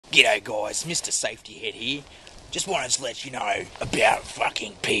G'day guys, Mr. Safety Head here. Just wanted to let you know about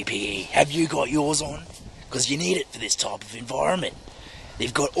fucking PPE. Have you got yours on? Because you need it for this type of environment.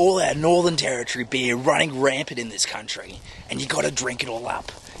 They've got all our Northern Territory beer running rampant in this country, and you gotta drink it all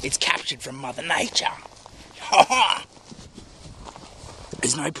up. It's captured from Mother Nature. Ha ha!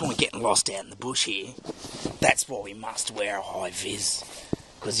 There's no point getting lost out in the bush here. That's why we must wear a high vis.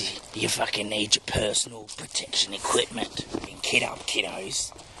 Because you fucking need your personal protection equipment. And kit up,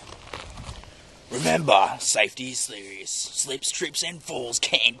 kiddos. Remember, safety is serious. Slips, trips and falls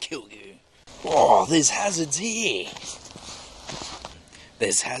can kill you. Oh, there's hazards here.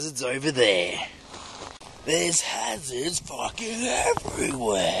 There's hazards over there. There's hazards fucking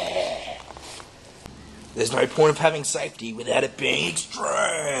everywhere. There's no point of having safety without it being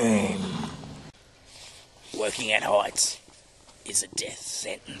extreme. Working at heights is a death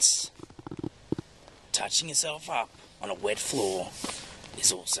sentence. Touching yourself up on a wet floor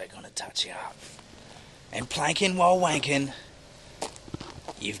is also going to touch you up. And planking while wanking,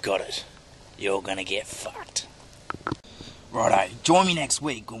 you've got it. You're going to get fucked. Righto, join me next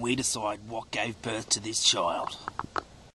week when we decide what gave birth to this child.